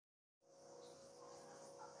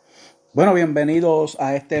Bueno, bienvenidos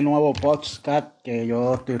a este nuevo podcast que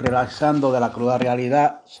yo estoy realizando de la cruda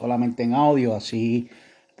realidad, solamente en audio, así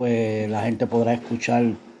pues la gente podrá escuchar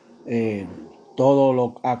eh, todo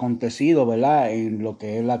lo acontecido, ¿verdad? En lo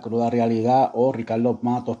que es la cruda realidad o Ricardo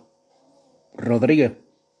Matos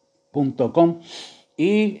Rodríguez.com.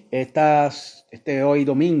 Y hoy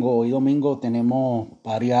domingo tenemos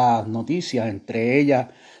varias noticias. Entre ellas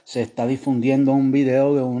se está difundiendo un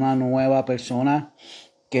video de una nueva persona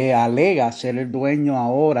que alega ser el dueño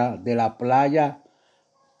ahora de la playa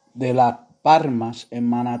de las Palmas en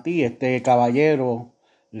Manatí. Este caballero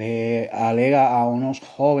le alega a unos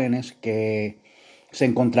jóvenes que se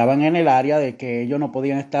encontraban en el área de que ellos no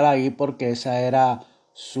podían estar ahí porque esa era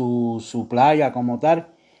su playa como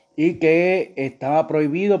tal, y que estaba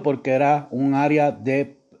prohibido porque era un área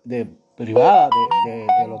de privada de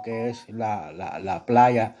lo que es la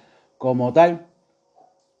playa como tal.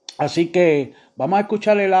 Así que vamos a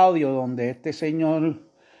escuchar el audio donde este señor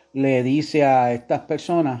le dice a estas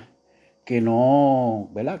personas que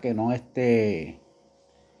no, ¿verdad? Que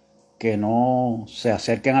no se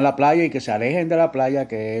acerquen a la playa y que se alejen de la playa,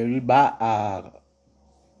 que él va a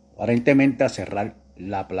aparentemente a cerrar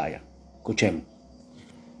la playa. Escuchemos.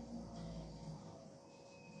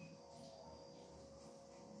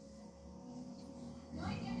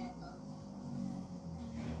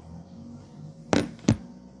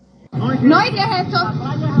 No, ¿y qué es esto?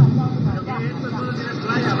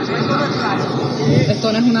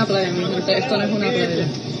 Esto no es una playa, mi gente, esto no es una playa.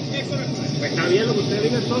 Pues está bien lo que usted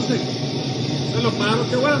diga entonces. Entonces los pájaros,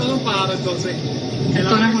 qué bueno, no son pájaros entonces.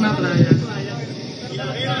 Esto no es una playa. Y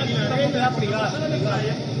la propiedad privada.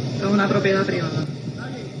 Esto es una propiedad privada.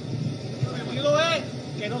 Lo que pido es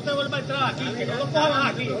que no se vuelva a entrar aquí, que no lo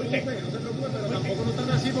cojan aquí, oíste. No se preocupe, pero tampoco no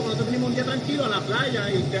están así porque nosotros venimos un día tranquilo a la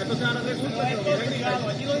playa y ya entonces ahora resulta que lo que es privado.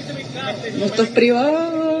 Aquí no dice mi casa. Esto es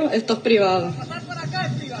privado, esto es privado. Pasar para acá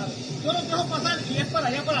es privado. Yo lo dejo pasar y es para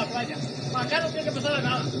allá, para la playa. Para acá no tiene que pasar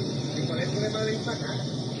nada. ¿Y cuál es el problema de venir para acá?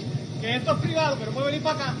 Que esto es privado, que no puede venir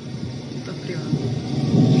para acá. Esto es privado.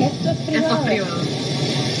 Esto es Esto privado. es privado.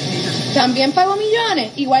 También pagó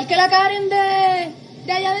millones, igual que la Karen de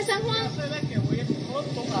allá de San Juan. Se ve que voy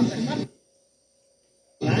pronto a cerrar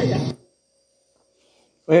playa.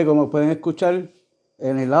 Oye, como pueden escuchar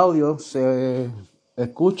en el audio, se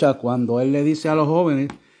escucha cuando él le dice a los jóvenes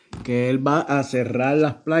que él va a cerrar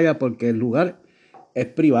las playas porque el lugar es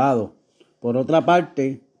privado. Por otra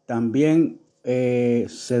parte, también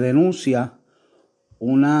se denuncia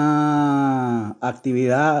una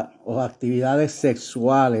actividad o actividades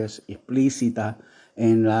sexuales explícitas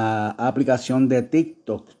en la aplicación de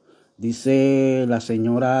TikTok. Dice la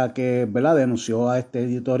señora que, ¿verdad?, denunció a este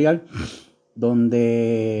editorial,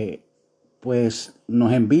 donde pues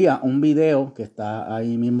nos envía un video que está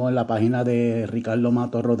ahí mismo en la página de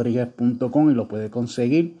ricardomatorrodriguez.com y lo puede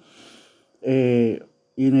conseguir. Y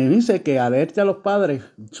me dice que alerte a los padres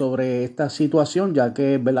sobre esta situación, ya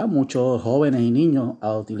que, ¿verdad?, muchos jóvenes y niños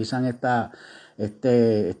utilizan este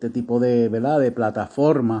tipo de, ¿verdad?, de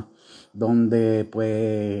plataforma donde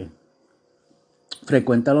pues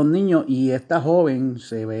frecuenta a los niños. Y esta joven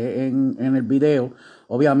se ve en el video.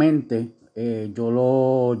 Obviamente yo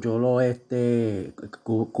lo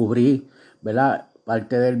cubrí, ¿verdad?,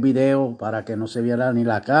 parte del video para que no se viera ni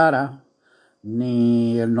la cara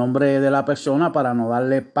ni el nombre de la persona para no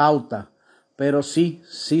darle pauta, pero sí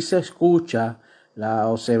se escucha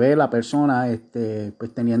o se ve la persona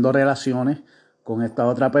pues teniendo relaciones con esta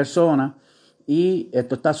otra persona, y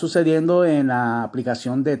esto está sucediendo en la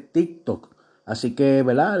aplicación de TikTok. Así que,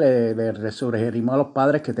 ¿verdad?, le sugerimos a los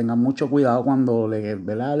padres que tengan mucho cuidado cuando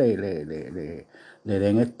 ¿verdad?, le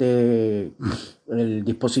den el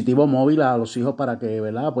dispositivo móvil a los hijos para que,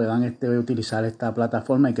 ¿verdad?, puedan utilizar esta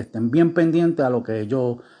plataforma y que estén bien pendientes a lo que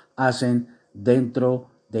ellos hacen dentro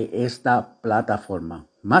de esta plataforma.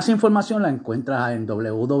 Más información la encuentras en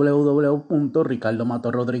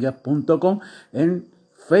www.ricardomatorrodriguez.com, en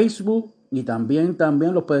Facebook, y también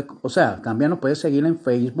también nos puedes seguir en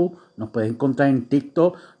Facebook, nos puedes encontrar en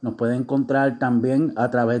TikTok, nos puedes encontrar también a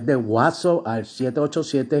través de WhatsApp al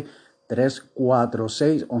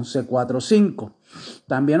 787-346-1145.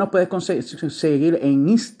 También nos puedes seguir en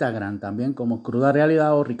Instagram también como Cruda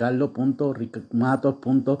Realidad o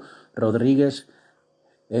ricardo.matos.rodríguez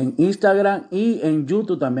en Instagram, y en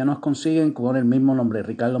YouTube también nos consiguen con el mismo nombre,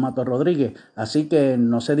 Ricardo Matos Rodríguez. Así que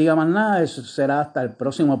no se diga más nada, eso será hasta el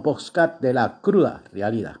próximo podcast de la Cruda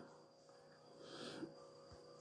Realidad.